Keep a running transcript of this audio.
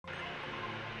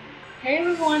Hey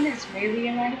everyone, it's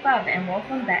TERRARIA 95 and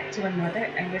welcome back to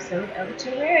another episode of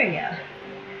Terraria.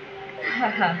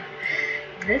 Haha,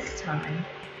 this time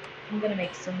I'm gonna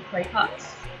make some clay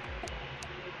pots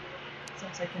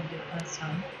since I couldn't do it last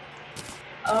time.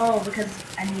 Oh, because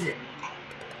I needed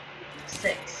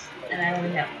 6 and I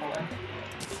only have 4.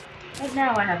 But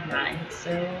now I have 9,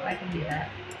 so I can do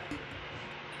that.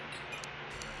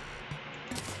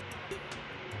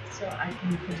 So I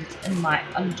can put it in my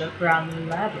underground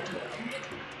laboratory.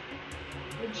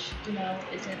 Which,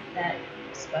 isn't that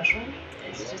special.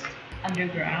 It's just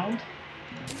underground.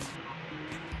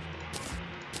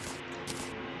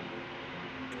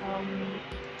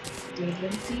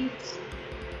 Daedalus seeds.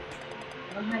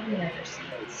 I don't have any other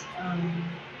seeds.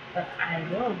 But I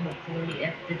will hopefully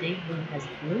if the Daedalus has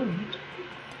bloomed.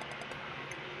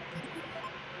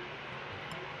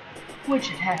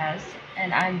 Which it has,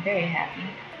 and I'm very happy.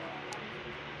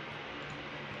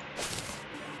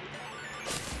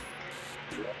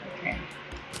 Okay.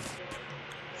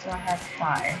 So I have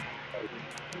 5.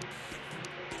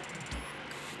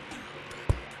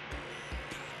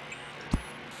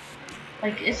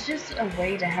 Like, it's just a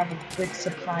way to have a good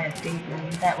supply of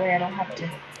Daedalus. That way I don't have to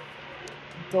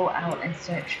go out and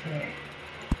search for it.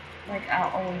 Like,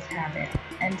 I'll always have it.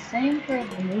 And same for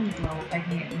the Moonglow, if I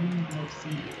can get Moonglow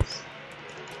seeds.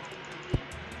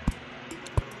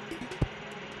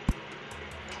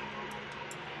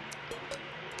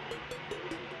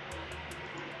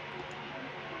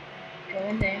 Go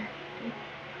in there.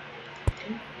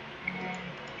 And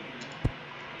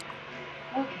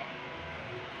okay.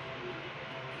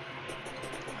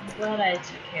 I'm glad I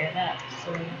took care of that,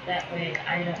 so that way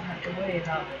I don't have to worry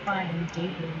about finding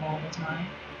Daedalus all the time.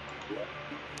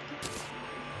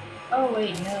 Oh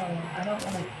wait, no, I don't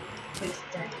want to quick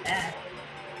stack that.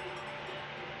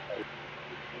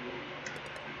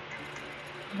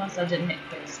 Unless I didn't hit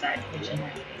quick stack, which in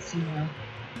that case,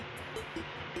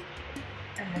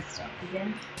 I messed up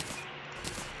again.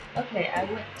 Okay, I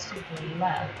went to the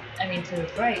left, to the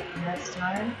right last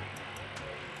time.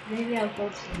 Maybe I'll go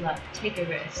to the left, take a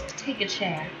risk, take a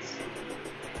chance.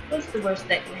 What's the worst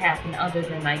that could happen other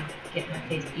than I get my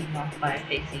face eaten off by a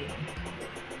face eater?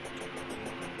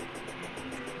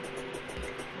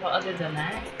 Well, other than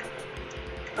that,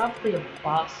 probably a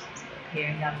boss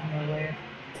appearing out of nowhere.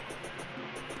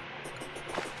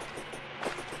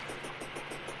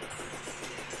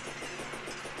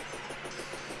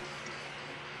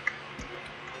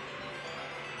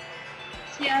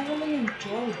 See, I really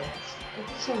enjoy this.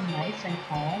 It's so nice and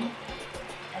calm,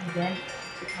 and then it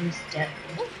becomes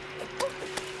deadly.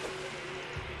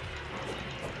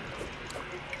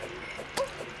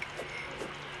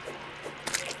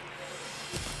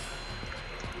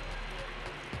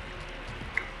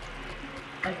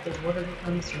 Like the water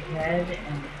becomes red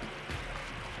and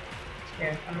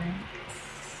terrifying.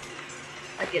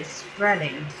 Like it's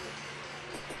spreading.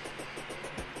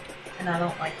 And I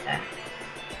don't like that.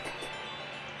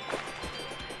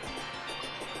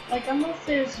 Like unless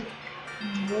there's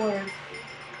more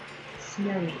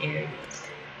snowy areas.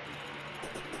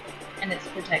 And it's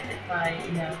protected by,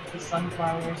 the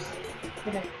sunflowers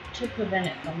to prevent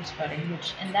it from spreading,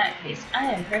 which in that case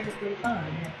I am perfectly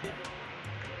fine with it.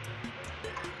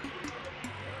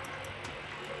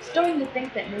 Starting to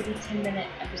think that maybe 10-minute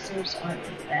episodes aren't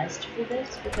the best for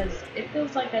this because it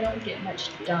feels like I don't get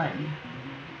much done.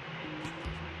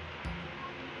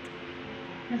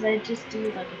 Because I just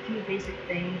do like a few basic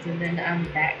things and then I'm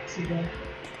back to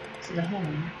the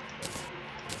home.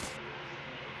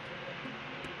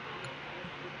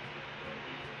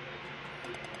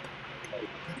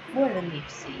 More than leaf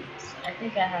seeds. I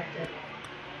think I have to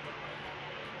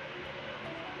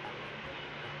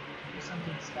do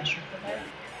something special for that.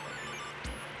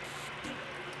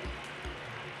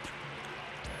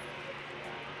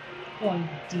 Going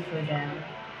deeper down.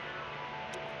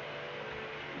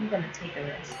 I'm gonna take a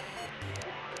risk.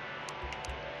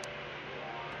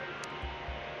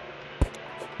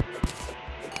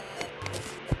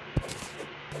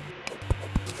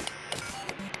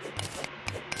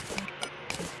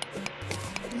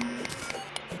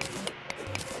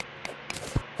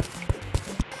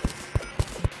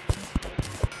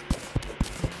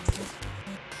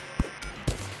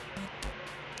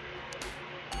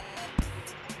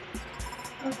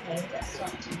 Okay, that's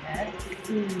not too bad.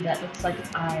 Ooh, that looks like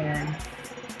iron. Am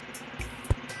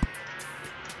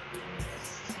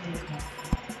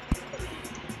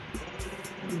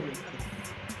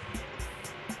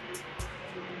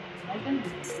I gonna do?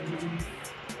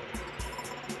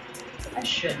 I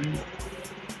shouldn't.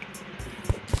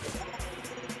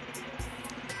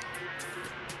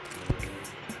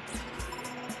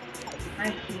 I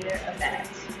hear a bat.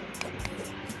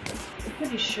 I'm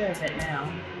pretty sure of it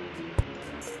now.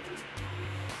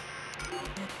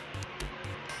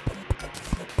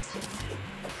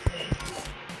 Wait.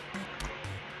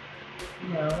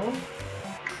 No.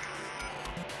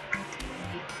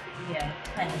 Yeah,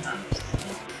 tiny hops.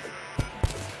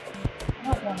 I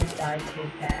don't want to die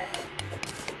too bad.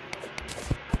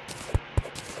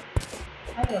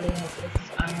 I really hope this is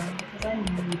iron because I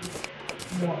need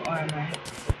more armor.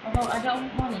 Although I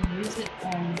don't want to use it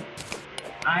on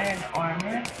iron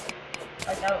armor.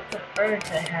 Like I would prefer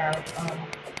to have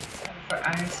for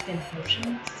iron skin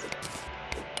potions.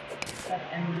 But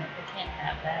I mean if I can't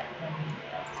have that, then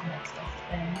that's the next best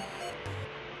thing.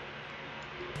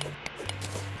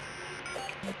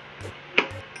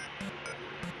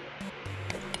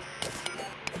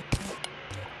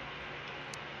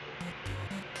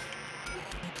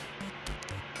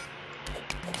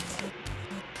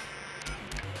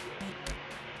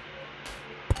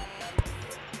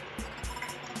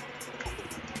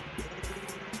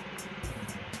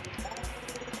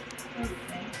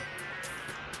 Okay.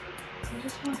 I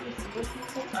just want this little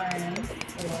piece of iron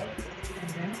ore, and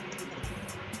then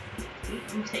wheat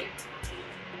and tape.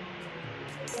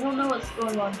 I don't know what's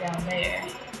going on down there.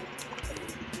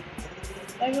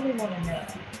 I really want to know.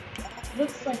 It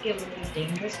looks like it would be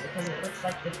dangerous because it looks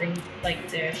like the thing, like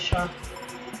there are sharp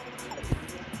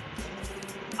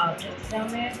objects down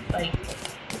there, like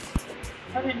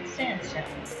covered in sandstone.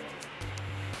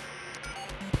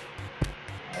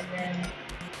 And then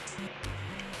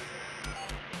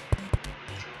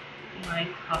my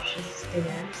cautious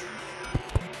stance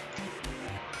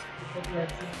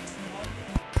because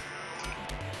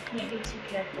you can't be too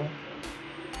careful.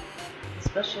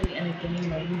 Especially in a game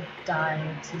where you die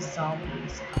to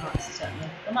zombies constantly.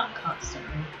 Well, not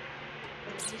constantly.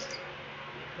 It's just...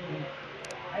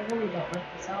 I really don't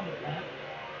like the sound of that.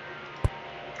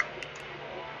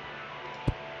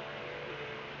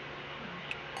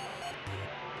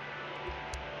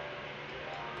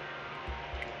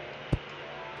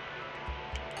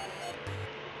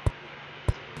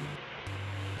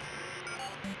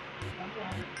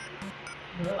 Okay.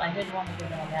 No, I didn't want to go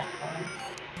down that far.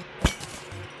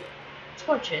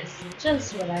 Torches,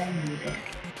 just what I needed.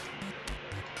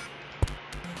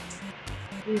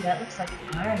 Ooh, that looks like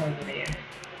iron over there.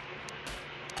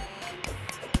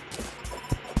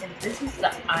 If this is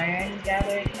the iron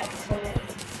gathering episode,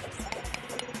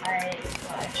 I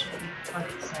will actually be quite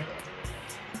excited.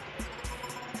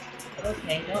 But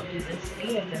okay, don't do this.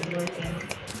 We have been working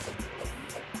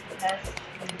the past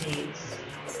few days.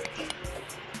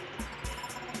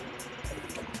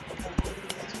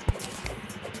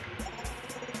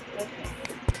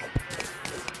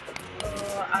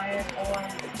 Iron ore.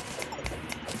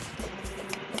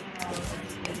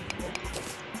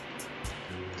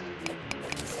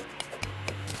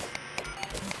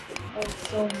 Oh,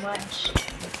 so much.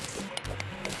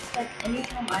 It's like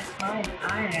anytime I find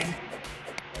iron,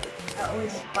 I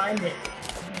always find it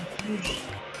in a huge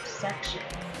section.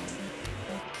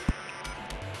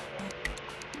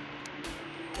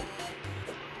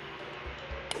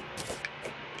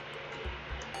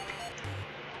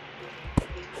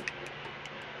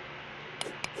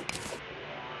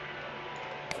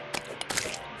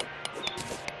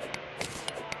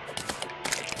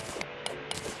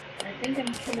 I think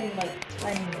I'm killing like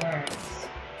tiny worms.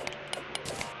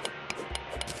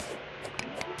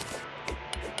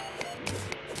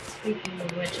 Speaking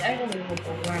of which, I really hope a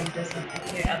worm doesn't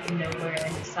appear out of nowhere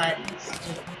and decides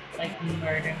to like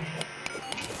murder me.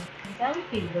 That would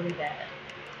be really bad.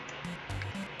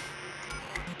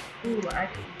 Ooh, I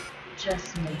could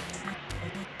just make that.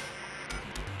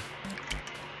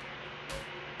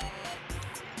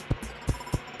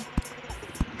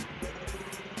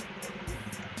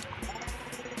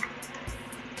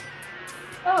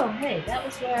 Oh, hey, that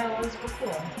was where I was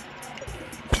before.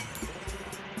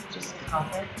 Just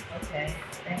copper? Okay,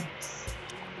 thanks.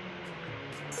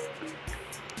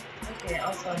 Okay,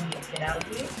 also I need to get out of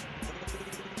here.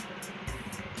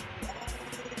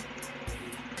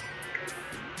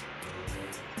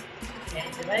 Okay,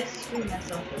 did I screw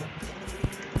myself over?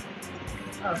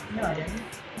 Oh, no I didn't.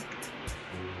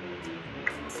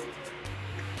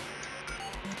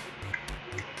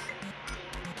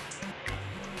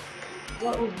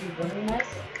 What would be really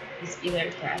nice is either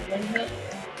a grappling hook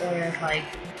or like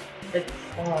the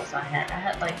claws I had. I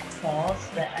had like claws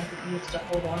that I could use to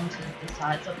hold on to the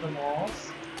sides of the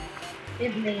walls.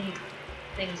 It made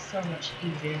things so much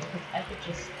easier because I could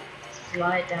just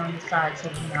slide down the sides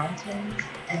of the mountains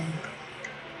and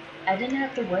I didn't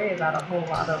have to worry about a whole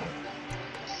lot of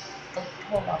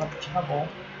trouble.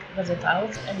 Because if I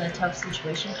was in a tough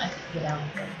situation, I could get out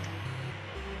of it.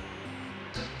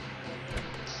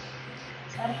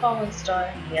 Is that a fallen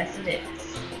star? Yes, it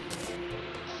is.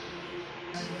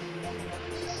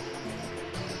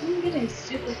 I'm getting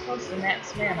super close to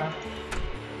max mana,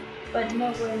 but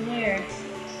nowhere near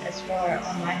as far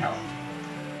on my health.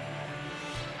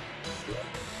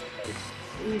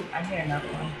 Ooh, I hear another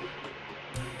one.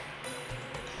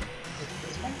 Is it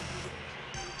this one?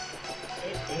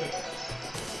 It is.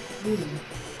 Ooh,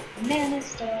 mana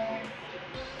star.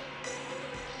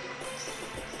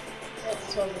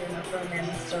 That's totally enough for a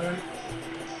mana star.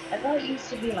 I thought it used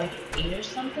to be like 8 or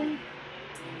something,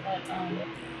 but I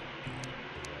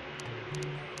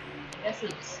guess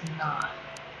it's not.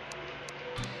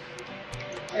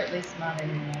 Or at least not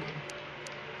anymore.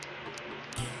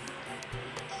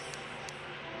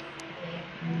 Okay,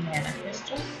 mana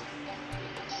crystal.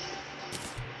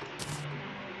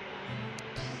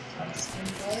 Tungsten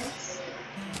bars.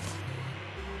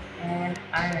 And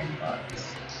iron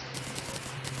bars.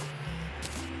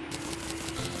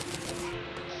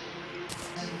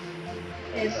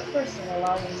 Okay, but first of all,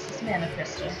 I'll use this mana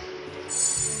crystal.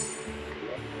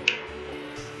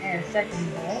 And second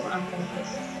of all, I'm going to put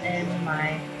this in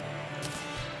my...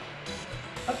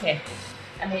 Okay,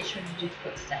 I made sure to do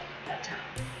quick step that time.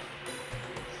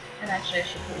 And actually I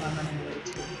should put my money away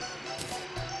too,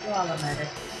 while I'm at it.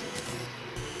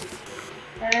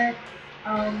 But,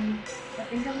 I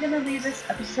think I'm going to leave this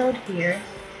episode here.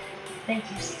 Thank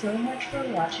you so much for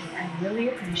watching, I really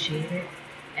appreciate it.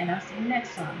 And I'll see you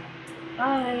next time.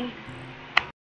 Bye!